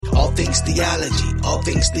things theology, all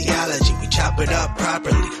things theology. We chop it up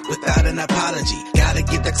properly without an apology. Gotta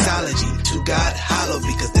give doxology to God hollow,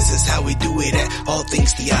 because this is how we do it at All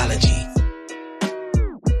Things Theology.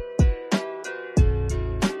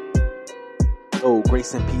 Oh,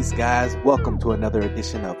 grace and peace, guys. Welcome to another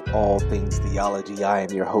edition of All Things Theology. I am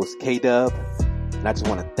your host, K-Dub, and I just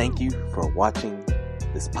want to thank you for watching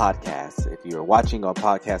this podcast. If you're watching on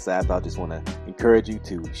podcast app, I just want to encourage you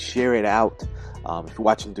to share it out. If you're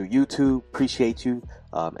watching through YouTube, appreciate you.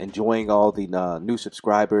 Enjoying all the new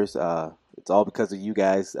subscribers. It's all because of you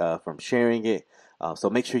guys from sharing it. So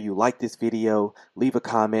make sure you like this video, leave a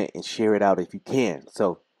comment, and share it out if you can.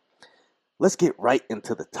 So let's get right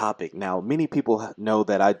into the topic. Now, many people know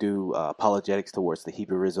that I do apologetics towards the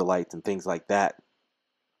Hebrew Israelites and things like that.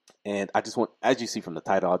 And I just want, as you see from the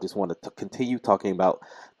title, I just want to continue talking about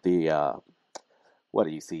the,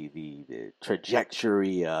 the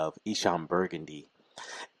trajectory of Eshon Burgundy.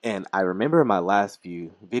 And I remember in my last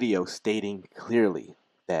few videos stating clearly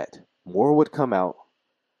that more would come out,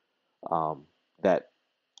 that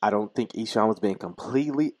I don't think Eshon was being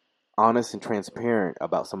completely honest and transparent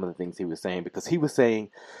about some of the things he was saying, because he was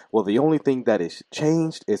saying, well, the only thing that is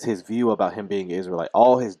changed is his view about him being Israelite.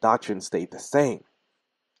 All his doctrine stayed the same.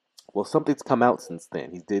 Well, something's come out since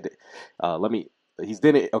then. He did a little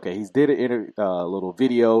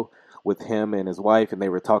video with him and his wife, and they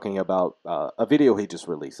were talking about a video he just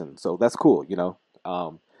released, and so that's cool, you know.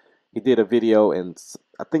 He did a video, and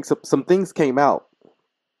I think some things came out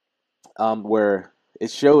where it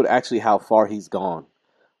showed actually how far he's gone.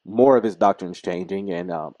 More of his doctrine's changing,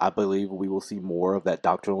 and I believe we will see more of that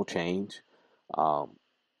doctrinal change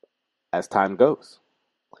as time goes.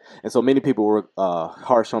 And so many people were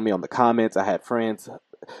harsh on me on the comments. I had friends,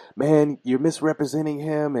 man, you're misrepresenting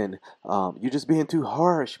him, and you're just being too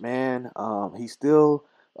harsh, man. He's still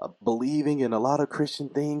believing in a lot of Christian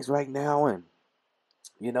things right now, and,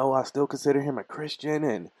 you know, I still consider him a Christian.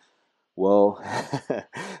 And, well,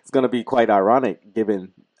 it's going to be quite ironic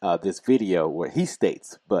given this video where he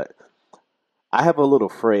states, but I have a little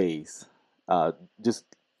phrase, just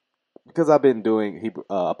because I've been doing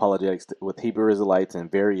apologetics with Hebrew Israelites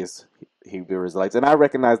and various Hebrew Israelites, and I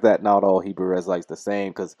recognize that not all Hebrew Israelites the same,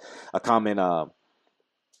 because a common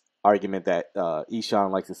argument that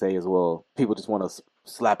Eshon likes to say is, well, people just want to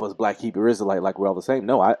slap us black Hebrew Israelite like we're all the same.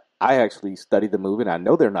 No, I actually studied the movement. I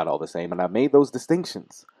know they're not all the same, and I made those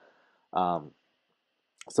distinctions.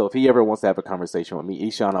 So if he ever wants to have a conversation with me,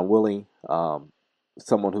 Eshon, I'm willing.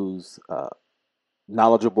 Someone who's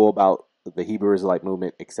knowledgeable about the Hebrew Israelite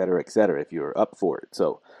movement, etc., if you're up for it.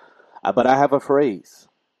 So, but I have a phrase,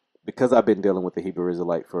 because I've been dealing with the Hebrew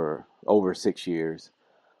Israelite for over 6 years,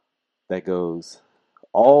 that goes,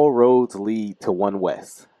 all roads lead to one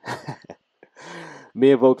West.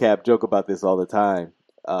 Me and Vocab joke about this all the time.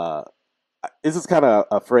 This is kind of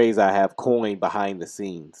a phrase I have coined behind the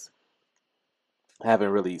scenes. I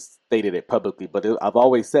haven't really stated it publicly, but I've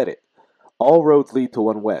always said it. All roads lead to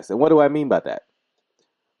one West. And what do I mean by that?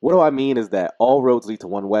 What do I mean is that all roads lead to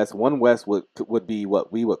one West. One West would be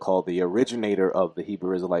what we would call the originator of the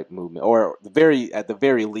Hebrew Israelite movement, or at the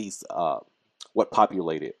very least, what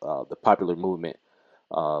populated the popular movement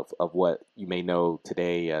of what you may know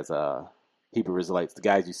today as Hebrew Israelites, the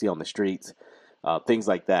guys you see on the streets, things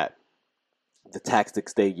like that, the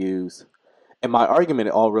tactics they use. And my argument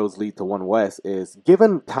at all roads lead to one West is,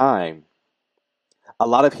 given time, a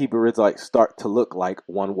lot of Hebrew Israelites start to look like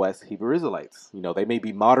one West Hebrew Israelites. You know, they may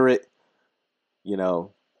be moderate, you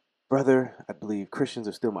know, brother, I believe Christians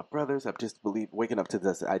are still my brothers. I just believe waking up to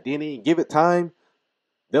this identity. Give it time,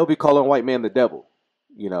 they'll be calling white man the devil,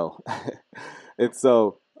 you know. And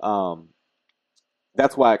so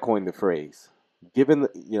that's why I coined the phrase. Given,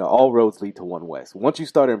 all roads lead to one West. Once you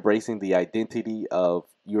start embracing the identity of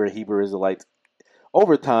your Hebrew Israelites,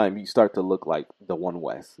 over time, you start to look like the one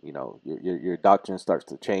West. You know, your doctrine starts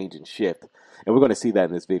to change and shift. And we're going to see that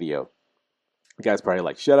in this video. You guys probably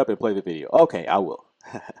like, shut up and play the video. Okay, I will.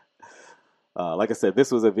 Like I said, this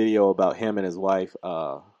was a video about him and his wife,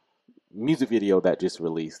 music video that just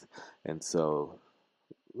released. And so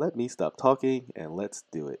let me stop talking and let's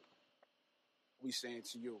do it. We saying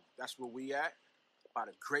to you, that's where we at. By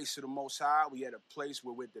the grace of the Most High, we at a place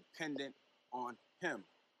where we're dependent on him.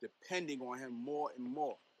 Depending on him more and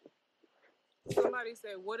more. Somebody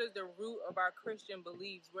said, what is the root of our Christian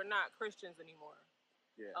beliefs? We're not Christians anymore.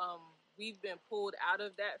 Yeah. We've been pulled out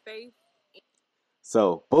of that faith.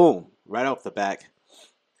 So, boom, right off the back.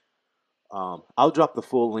 I'll drop the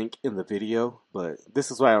full link in the video, but this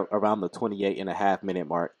is right around the 28.5-minute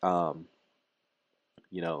mark.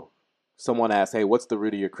 Someone asked, hey, what's the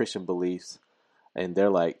root of your Christian beliefs? And they're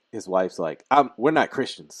like, his wife's like, we're not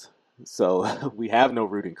Christians. So we have no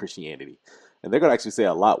root in Christianity. And they're going to actually say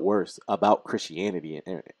a lot worse about Christianity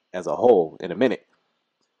as a whole in a minute.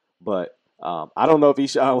 But I don't know if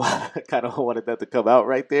Eshawn kind of wanted that to come out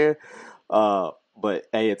right there. But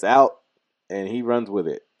hey, it's out and he runs with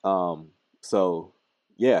it. So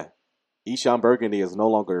yeah, Eshawn Burgundy is no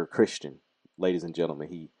longer a Christian, ladies and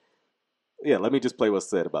gentlemen. Let me just play what's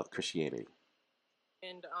said about Christianity.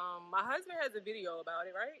 And my husband has a video about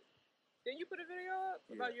it, right? Didn't you put a video up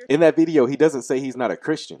about your? In that video, he doesn't say he's not a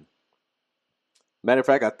Christian. Matter of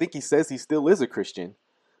fact, I think he says he still is a Christian,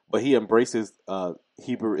 but he embraces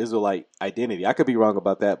Hebrew Israelite identity. I could be wrong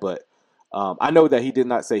about that, but I know that he did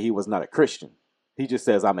not say he was not a Christian. He just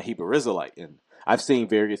says I'm a Hebrew Israelite, and I've seen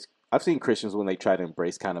Christians when they try to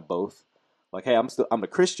embrace kind of both. Like, hey, I'm a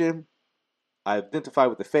Christian. I identify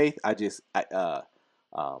with the faith.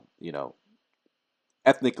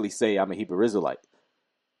 Ethnically say I'm a Hebrew Israelite.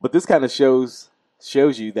 But this kind of shows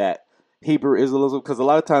you that Hebrew Israelism, because a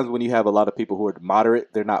lot of times when you have a lot of people who are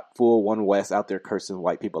moderate, they're not full One West out there cursing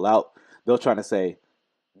white people out. They'll try to say,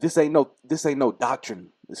 this ain't no doctrine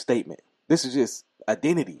statement. This is just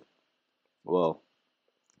identity. Well,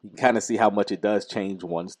 you can kind of see how much it does change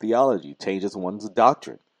one's theology, changes one's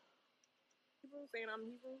doctrine. Hebrew saying I'm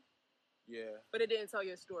Hebrew? Yeah. But it didn't tell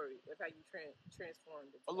your story of how you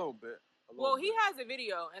transformed it. A little bit. He has a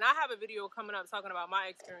video, and I have a video coming up talking about my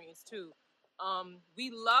experience too. We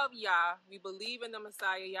love Yah. We believe in the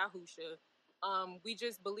Messiah, Yahusha. We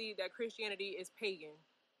just believe that Christianity is pagan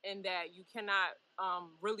and that you cannot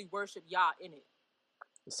really worship Yah in it.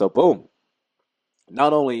 So, boom.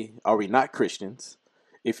 Not only are we not Christians,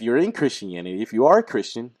 if you're in Christianity, if you are a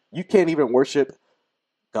Christian, you can't even worship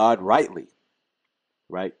God rightly,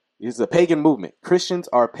 right? It's a pagan movement. Christians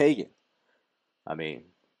are pagan. I mean,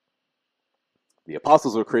 the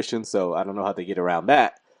apostles were Christians, so I don't know how they get around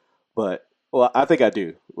that. But, well, I think I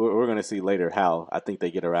do. We're going to see later how I think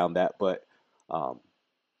they get around that. But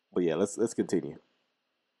yeah, let's continue.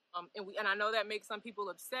 And I know that makes some people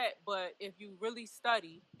upset, but if you really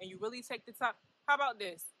study and you really take the time, how about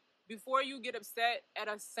this? Before you get upset at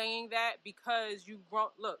us saying that because you grown,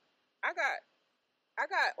 look, I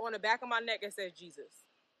got on the back of my neck that says Jesus.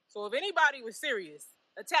 So if anybody was serious,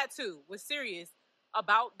 a tattoo was serious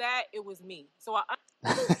about that, it was me. So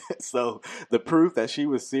So the proof that she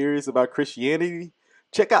was serious about Christianity,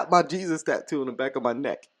 check out my Jesus tattoo on the back of my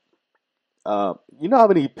neck. You know how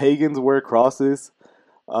many pagans wear crosses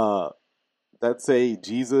that say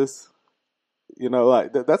Jesus? You know,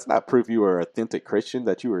 like that's not proof you were an authentic Christian,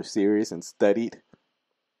 that you were serious and studied.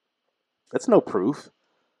 That's no proof.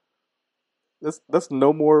 That's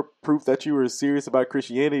no more proof that you were serious about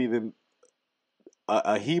Christianity than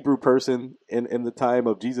a Hebrew person in the time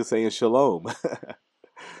of Jesus saying shalom.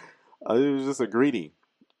 It was just a greeting.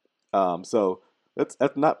 So that's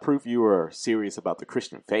not proof you were serious about the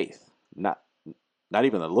Christian faith. Not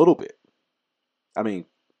even a little bit. I mean,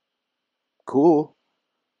 cool,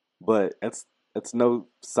 but that's no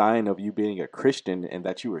sign of you being a Christian and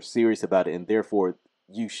that you were serious about it, and therefore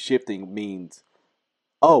you shifting means,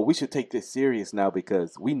 oh, we should take this serious now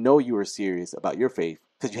because we know you were serious about your faith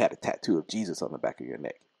because you had a tattoo of Jesus on the back of your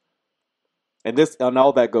neck. And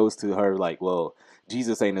all that goes to her like, well,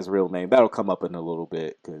 Jesus ain't his real name. That'll come up in a little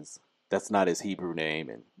bit because that's not his Hebrew name,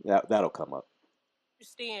 and that'll come up.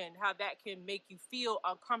 Understand how that can make you feel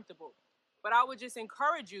uncomfortable. But I would just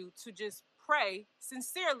encourage you to just pray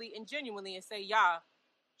sincerely and genuinely and say, Yah,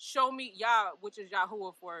 show me, Yah, which is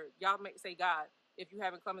Yahuwah for y'all may say God, if you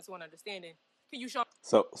haven't come into an understanding. Can you show?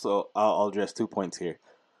 So I'll address 2 points here.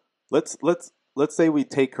 Let's say we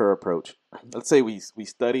take her approach. Let's say we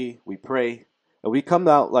study, we pray, and we come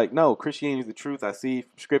out like, no, Christianity is the truth. I see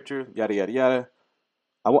from Scripture, yada yada yada.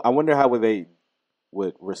 I wonder how they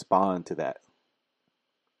would respond to that,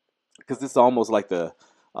 because this is almost like the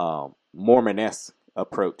Mormon-esque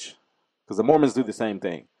approach, because the Mormons do the same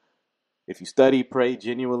thing. If you study, pray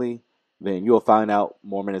genuinely, then you'll find out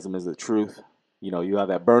Mormonism is the truth. You know, you have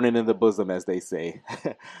that burning in the bosom, as they say.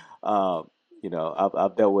 You know,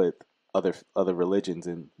 I've dealt with other religions,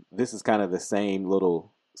 and this is kind of the same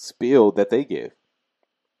little spiel that they give.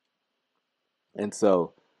 And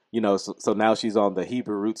so, you know, so now she's on the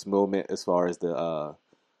Hebrew roots movement as far as the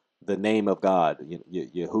name of God,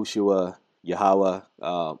 Yahushua, Yahweh.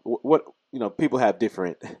 What you know, people have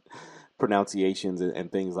different pronunciations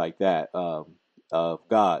and things like that of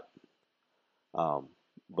God.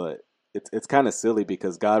 But it's kind of silly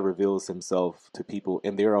because God reveals himself to people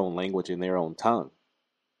in their own language, in their own tongue.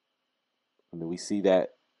 I mean, we see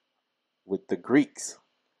that with the Greeks.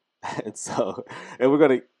 And so, and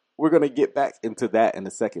we're gonna get back into that in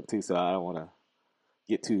a second too. So I don't want to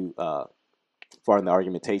get too far in the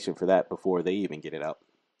argumentation for that before they even get it out.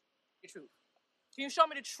 The truth. Can you show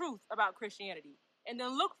me the truth about Christianity? And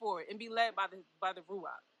then look for it and be led by the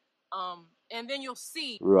Ruach. And then you'll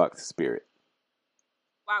see Ruach spirit.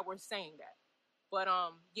 why we're saying that. But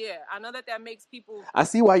yeah, I know that makes people. I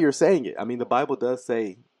see why you're saying it. I mean, the Bible does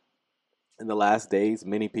say in the last days,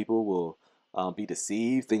 many people will be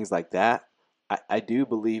deceived, things like that. I do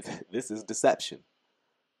believe this is deception.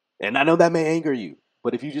 And I know that may anger you,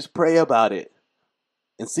 but if you just pray about it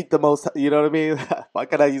and seek the most, you know what I mean? Why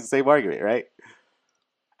can't I use the same argument, right?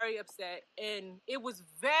 Very upset, and it was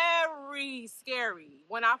very scary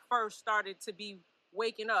when I first started to be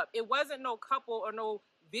waking up. It wasn't no couple or no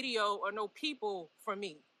video or no people for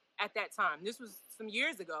me at that time. This was some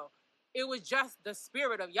years ago. It was just the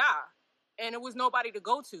spirit of Yah, and it was nobody to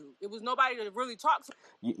go to. It was nobody to really talk to.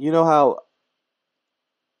 You know how?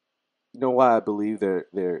 You know why I believe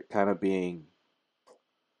they're kind of being.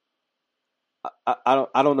 I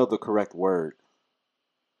don't know the correct word,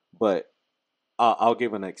 but I'll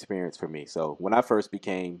give an experience for me. So when I first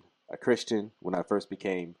became a Christian, when I first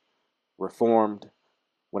became Reformed,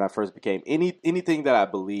 when I first became anything that I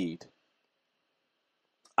believed,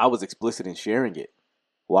 I was explicit in sharing it.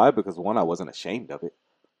 Why? Because one, I wasn't ashamed of it.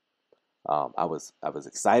 I was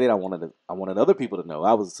excited. I wanted other people to know.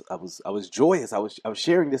 I was joyous. I was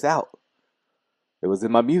sharing this out. It was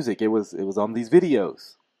in my music. It was on these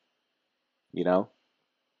videos. You know,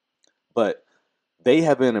 but they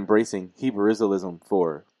have been embracing Hebrew Israelism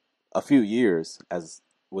for a few years, as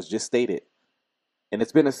was just stated, and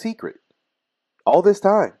it's been a secret all this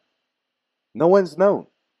time. No one's known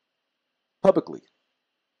publicly.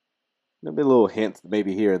 There've been little hints,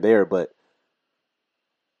 maybe here and there, but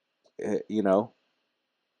you know,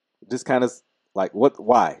 just kind of like what?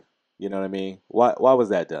 Why? You know what I mean? Why was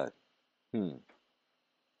that done? About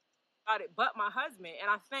it, but my husband,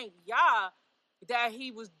 and I thank Yah that he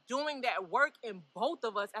was doing that work in both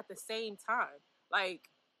of us at the same time. Like,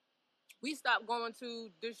 we stopped going to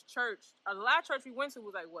this church. The last church we went to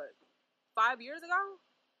was like, what, 5 years ago?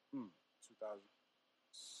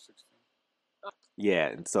 2016. Yeah,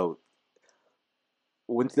 and so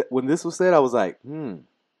when this was said, I was like, no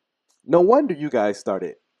wonder you guys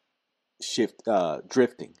started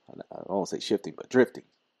drifting. I don't want to say shifting, but drifting.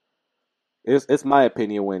 It's my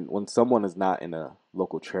opinion when someone is not in a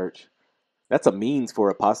local church, that's a means for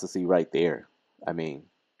apostasy right there. I mean,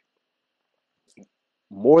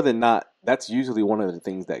 more than not, that's usually one of the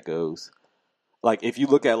things that goes. Like, if you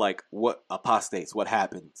look at like what apostates, what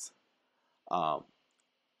happens,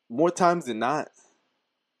 more times than not,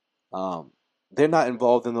 they're not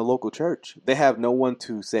involved in the local church. They have no one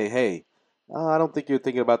to say, hey, I don't think you're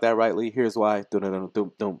thinking about that rightly. Here's why.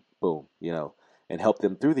 Boom, you know, and help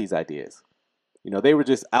them through these ideas. You know, they were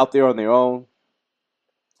just out there on their own,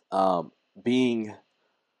 being,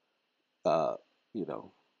 you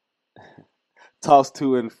know, tossed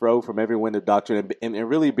to and fro from every wind of doctrine, and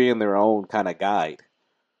really being their own kind of guide.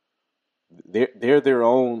 They're their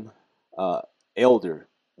own elder.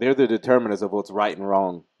 They're the determiners of what's right and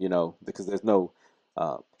wrong, you know, because there's no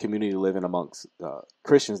community living amongst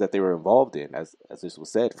Christians that they were involved in, as this was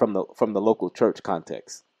said, from the local church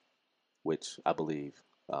context, which I believe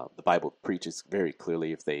the Bible preaches very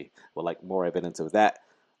clearly. If they would like more evidence of that,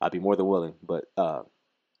 I'd be more than willing. But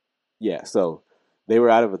yeah, so they were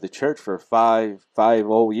out of the church for five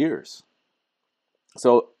whole years.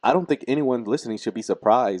 So I don't think anyone listening should be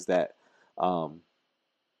surprised that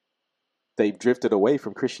they've drifted away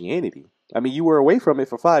from Christianity. I mean, you were away from it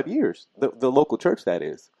for 5 years, the local church, that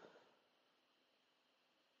is.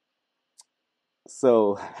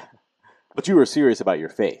 So, but you were serious about your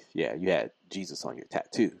faith. Yeah, you had Jesus on your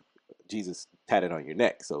tattoo, Jesus tatted on your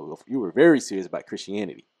neck. So you were very serious about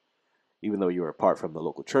Christianity, even though you were apart from the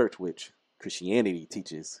local church, which Christianity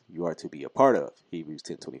teaches you are to be a part of. Hebrews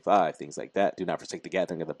 10:25, things like that. Do not forsake the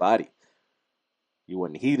gathering of the body. You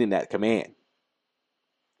weren't heeding that command.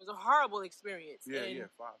 It was a horrible experience. Yeah, and, yeah,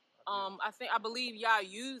 5. I believe y'all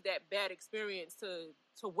used that bad experience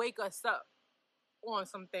to wake us up on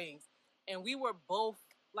some things. And we were both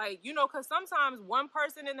like, you know, because sometimes one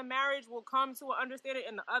person in the marriage will come to an understanding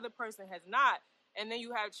and the other person has not. And then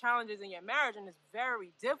you have challenges in your marriage and it's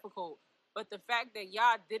very difficult. But the fact that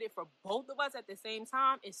y'all did it for both of us at the same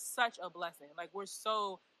time is such a blessing. Like, we're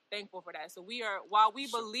so thankful for that. So while we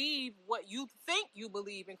believe what you think you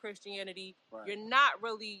believe in Christianity, right, you're not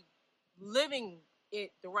really living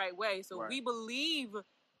it the right way. So right, we believe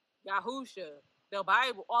Yahusha, the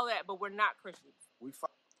Bible, all that, but we're not Christians.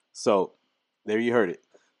 So there you heard it.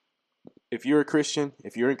 If you're a Christian,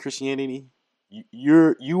 if you're in Christianity,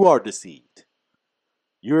 you are deceived.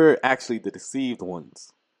 You're actually the deceived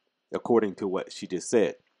ones. according to what she just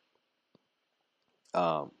said.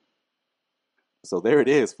 Um, so there it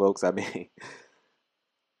is, folks. I mean,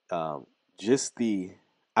 just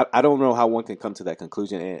I don't know how one can come to that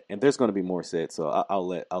conclusion, and there's going to be more said. So I'll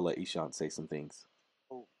let Ishan say some things.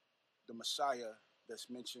 The Messiah that's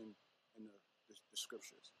mentioned in the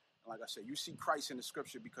scriptures. And like I said, you see Christ in the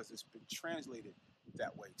scripture because it's been translated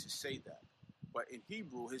that way to say that. But in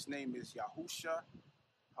Hebrew, his name is Yahusha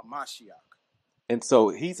Hamashiach. And so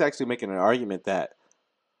he's actually making an argument that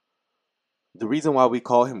the reason why we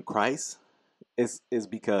call him Christ is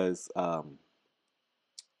because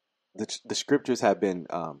the scriptures have been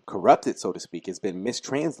corrupted, so to speak. It's been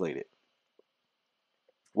mistranslated.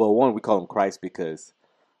 Well, one, we call him Christ because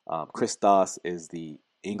Christos is the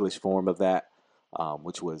English form of that,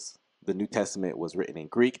 which was the New Testament was written in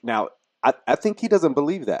Greek. Now, I think he doesn't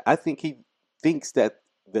believe that. I think he thinks that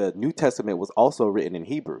the New Testament was also written in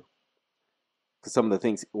Hebrew. Because some of the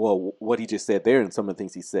things, well, what he just said there and some of the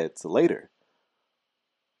things he said later.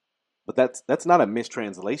 But that's not a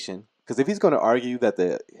mistranslation. Because if he's going to argue that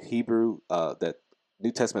the Hebrew, that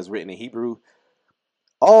New Testament is written in Hebrew,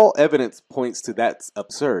 all evidence points to that's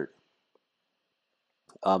absurd.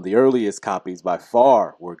 The earliest copies by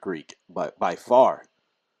far were Greek, by far.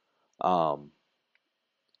 And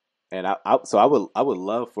I would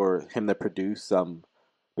love for him to produce some,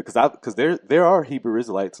 because there are Hebrew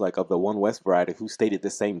Israelites like of the One West variety who stated the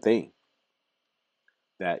same thing.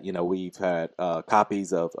 That we've had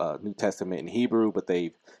copies of New Testament in Hebrew, but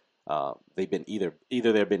they've been either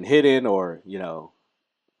they've been hidden or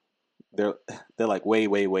they're like way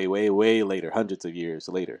later, hundreds of years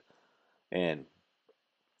later, and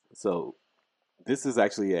so this is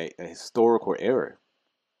actually a historical error,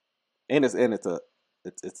 and it's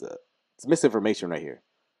misinformation right here.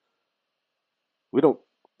 We don't,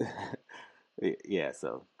 yeah.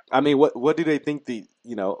 So I mean, what do they think the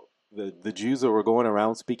Jews that were going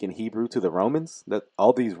around speaking Hebrew to the Romans? That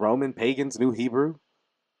all these Roman pagans knew Hebrew.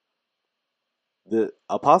 The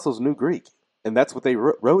apostles knew Greek, and that's what they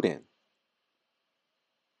wrote in.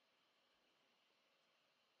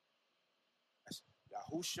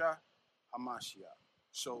 Yahusha Hamashiach.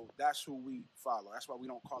 So that's who we follow. That's why we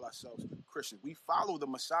don't call ourselves Christians. We follow the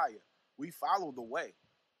Messiah. We follow the way,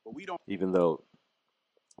 but we don't. Even though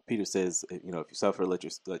Peter says, if you suffer, let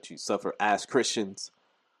you suffer as Christians.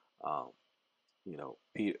 Paul,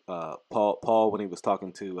 when he was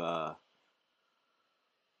talking to,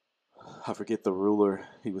 I forget the ruler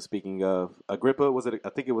he was speaking of, Agrippa, was it? I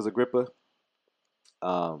think it was Agrippa.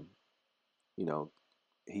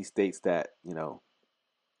 He states that,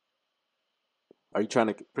 are you trying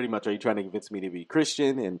to convince me to be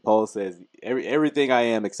Christian? And Paul says, everything I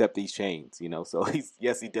am except these chains, So he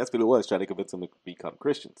desperately was trying to convince them to become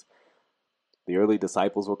Christians. The early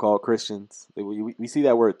disciples were called Christians. We see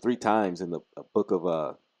that word 3 times in the book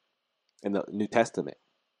of, in the New Testament.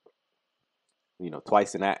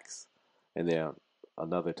 Twice in Acts, and then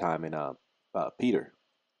another time in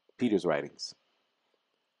Peter's writings.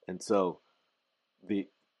 And so the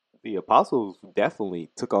apostles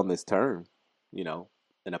definitely took on this term,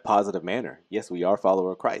 in a positive manner. Yes, we are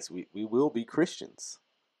followers of Christ. We will be Christians.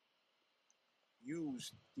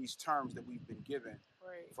 Use these terms that we've been given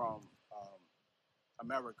from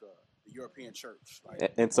America, the European church.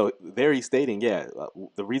 And so there he's stating,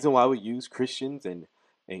 the reason why we use Christians and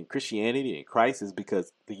Christianity and Christ is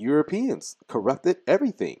because the Europeans corrupted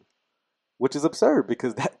everything, which is absurd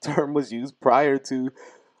because that term was used prior to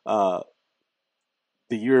the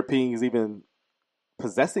Europeans even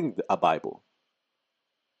possessing a Bible.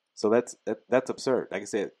 So that's absurd. Like I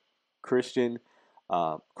said, Christian,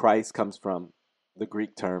 Christ comes from the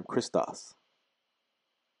Greek term Christos.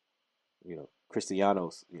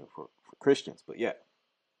 Christianos, for Christians, but yeah.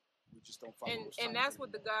 We just don't follow and that's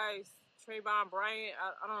what the guys, Trayvon Bryant,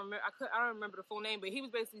 I don't remember the full name, but he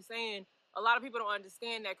was basically saying a lot of people don't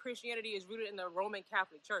understand that Christianity is rooted in the Roman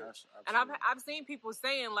Catholic Church. And I've seen people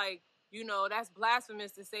saying that's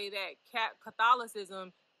blasphemous to say that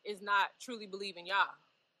Catholicism is not truly believing Yah.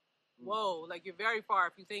 Whoa, you're very far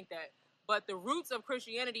if you think that. But the roots of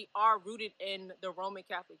Christianity are rooted in the Roman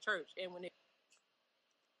Catholic Church. And when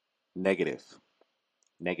Negative.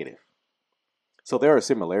 So there are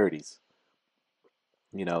similarities,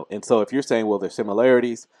 and so if you're saying, well, there's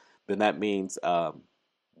similarities, then that means that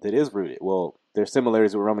is rooted. Well, there's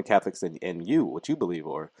similarities with Roman Catholics and what you believe,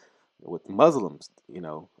 or with Muslims.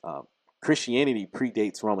 Christianity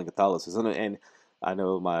predates Roman Catholicism, and I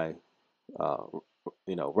know my,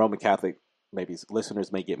 Roman Catholic, maybe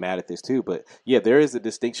listeners may get mad at this too, but yeah, there is a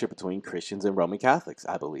distinction between Christians and Roman Catholics,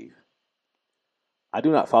 I believe. I do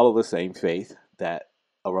not follow the same faith that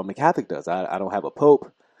a Roman Catholic does. I don't have a pope.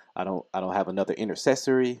 I don't have another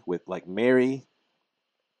intercessory with like Mary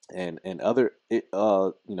and other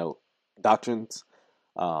doctrines.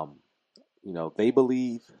 Um, they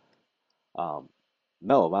believe.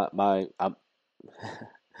 No, I'm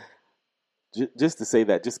just to say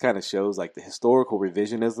that just kind of shows like the historical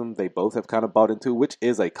revisionism they both have kind of bought into, which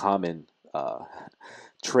is a common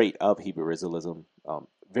trait of Hebrew Israelism.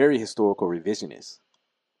 Very historical revisionist.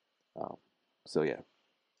 Um, so yeah.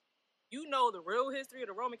 You know the real history of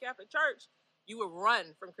the Roman Catholic Church, you would run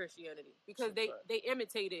from Christianity because they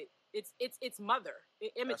imitated its mother.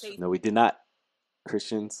 It imitates. No, we did not.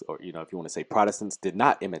 Christians, or if you want to say Protestants, did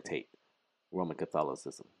not imitate Roman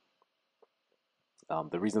Catholicism.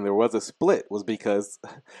 The reason there was a split was because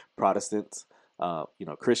Protestants,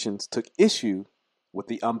 Christians took issue with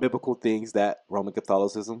the unbiblical things that Roman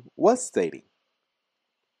Catholicism was stating.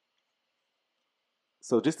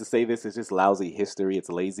 So just to say this is just lousy history. It's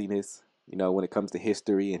laziness, when it comes to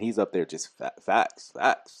history. And he's up there just facts.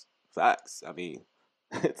 I mean,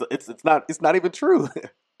 it's not even true.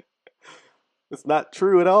 It's not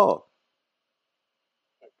true at all.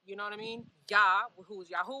 You know what I mean? Yah, who's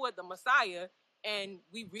Yahuwah, the Messiah, and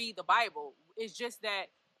we read the Bible. It's just that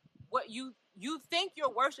what you think you're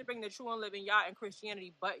worshiping the true and living Yah in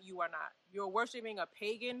Christianity, but you are not. You're worshiping a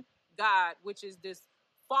pagan God, which is this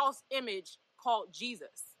false image called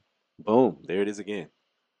Jesus. Boom, there it is again.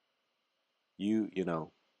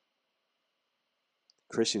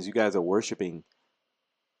 Christians, you guys are worshiping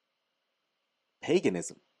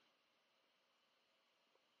paganism.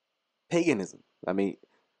 I mean,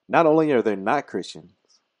 not only are they not Christians,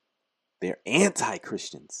 they're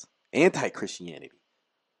anti-Christians, anti-Christianity.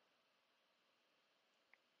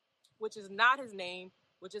 Which is not his name,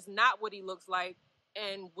 which is not what he looks like,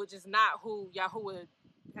 and which is not who Yahuwah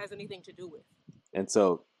has anything to do with. And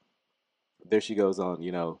so there she goes on,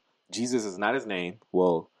 Jesus is not his name.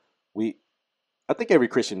 Well, I think every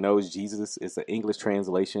Christian knows Jesus is an English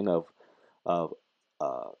translation of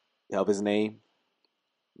his name.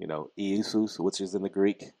 Iesus, which is in the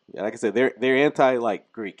Greek. Like I said, they're anti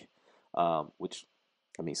like Greek, which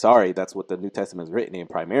I mean, sorry, that's what the New Testament is written in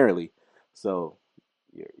primarily. So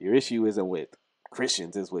your issue isn't with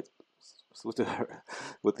Christians, is with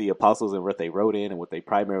the apostles and what they wrote in and what they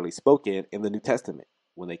primarily spoke in the New Testament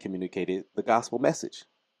when they communicated the gospel message.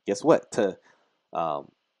 Guess what? To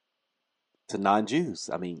non-Jews.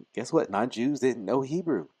 I mean, guess what? Non-Jews didn't know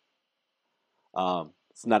Hebrew.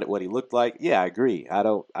 It's not what he looked like. Yeah, I agree. I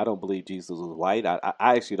don't believe Jesus was white. I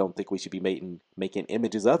actually don't think we should be making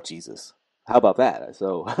images of Jesus. How about that?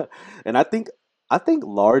 So, and I think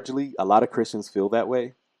largely a lot of Christians feel that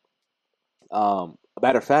way. A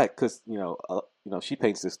matter of fact, because she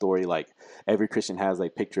paints this story like every Christian has a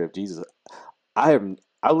picture of Jesus. I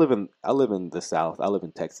live in the South. I live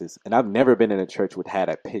in Texas, and I've never been in a church which had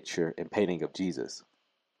a picture and painting of Jesus.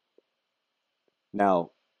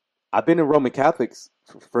 Now, I've been in Roman Catholics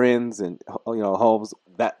friends and homes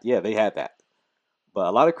that they had that, but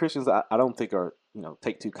a lot of Christians I don't think are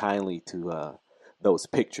take too kindly to those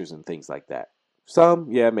pictures and things like that.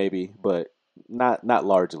 Some, yeah, maybe, but not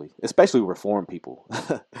largely, especially Reformed people.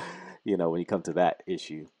 When you come to that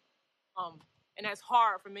issue. And that's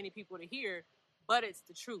hard for many people to hear, but it's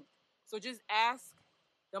the truth. So just ask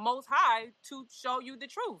the Most High to show you the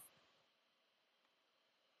truth.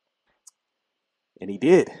 And he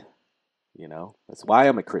did. That's why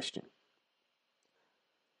I'm a Christian.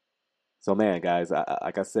 So man, guys,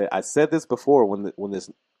 like I said this before when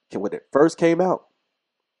it first came out,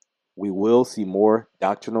 we will see more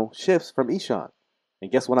doctrinal shifts from Ishan.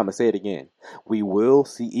 And guess what? I'm going to say it again. We will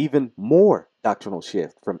see even more doctrinal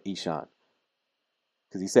shift from Ishan.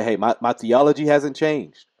 Because he said, hey, my theology hasn't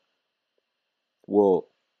changed. Well,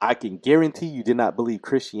 I can guarantee you did not believe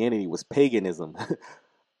Christianity was paganism,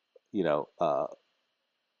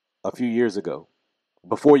 a few years ago,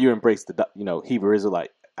 before you embraced the, Hebrew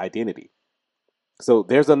Israelite identity. So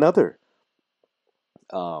there's another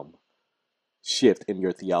shift in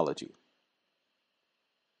your theology.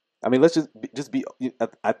 I mean, let's just be.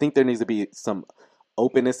 I think there needs to be some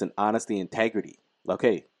openness and honesty, integrity.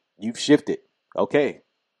 Okay, you've shifted. Okay,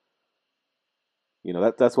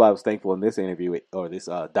 that's why I was thankful in this interview or this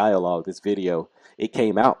dialogue, this video. It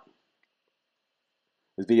came out.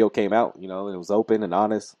 This video came out. And it was open and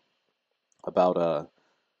honest about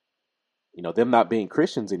them not being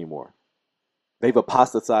Christians anymore. They've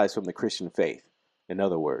apostatized from the Christian faith. In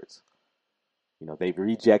other words, they've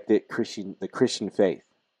rejected the Christian faith.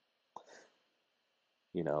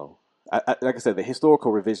 Like I said, the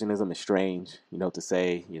historical revisionism is strange, to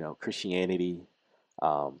say, Christianity,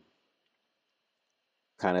 kind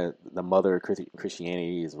of the mother of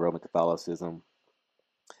Christianity is Roman Catholicism.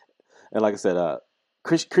 And like I said,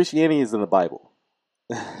 Christianity is in the Bible.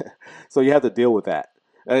 So you have to deal with that.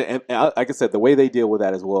 And like I said, the way they deal with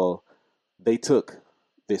that as well, they took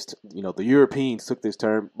this, the Europeans took this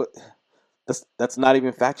term, but that's not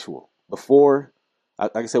even factual. Before,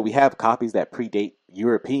 like I said, we have copies that predate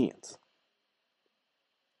Europeans.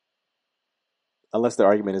 Unless the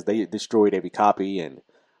argument is they destroyed every copy, and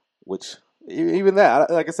which even that,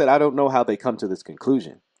 like I said, I don't know how they come to this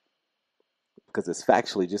conclusion, because it's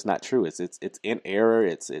factually just not true. It's in error.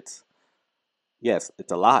 Yes,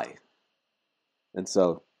 it's a lie. And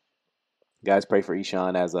so, guys, pray for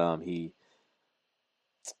Eshaun as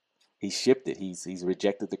he shifted. He's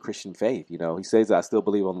rejected the Christian faith. He says, I still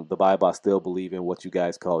believe on the Bible. I still believe in what you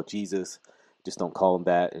guys call Jesus. Just don't call him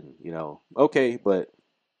that. And okay, but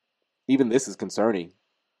even this is concerning.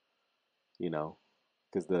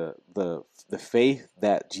 Because the faith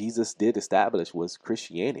that Jesus did establish was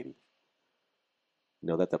Christianity.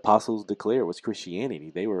 That the apostles declared was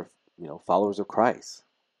Christianity. They were, followers of Christ.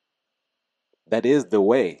 That is the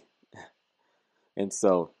way. And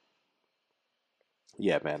so,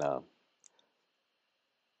 yeah, man.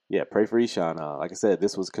 Yeah, pray for Eshaun. Like I said,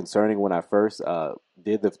 this was concerning when I first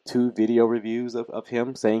did the 2 video reviews of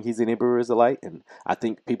him saying he's an Hebrew Israelite, and I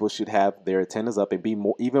think people should have their antennas up and be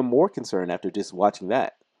even more concerned after just watching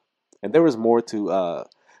that. And there was more to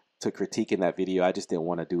critique in that video. I just didn't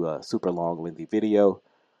want to do a super long, lengthy video.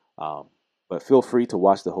 But feel free to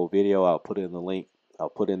watch the whole video. I'll put it in the link. I'll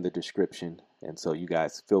put in the description, and so you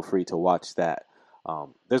guys feel free to watch that.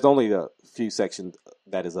 There's only a few sections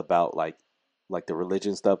that is about like the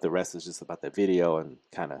religion stuff. The rest is just about the video and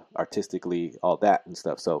kind of artistically all that and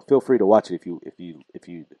stuff. So feel free to watch it if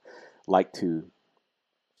you like to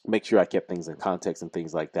make sure I kept things in context and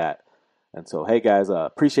things like that. And so, hey guys,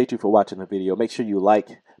 appreciate you for watching the video. Make sure you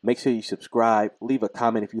like, make sure you subscribe, leave a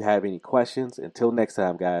comment if you have any questions. Until next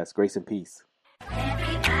time, guys, grace and peace.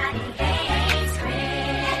 Everybody.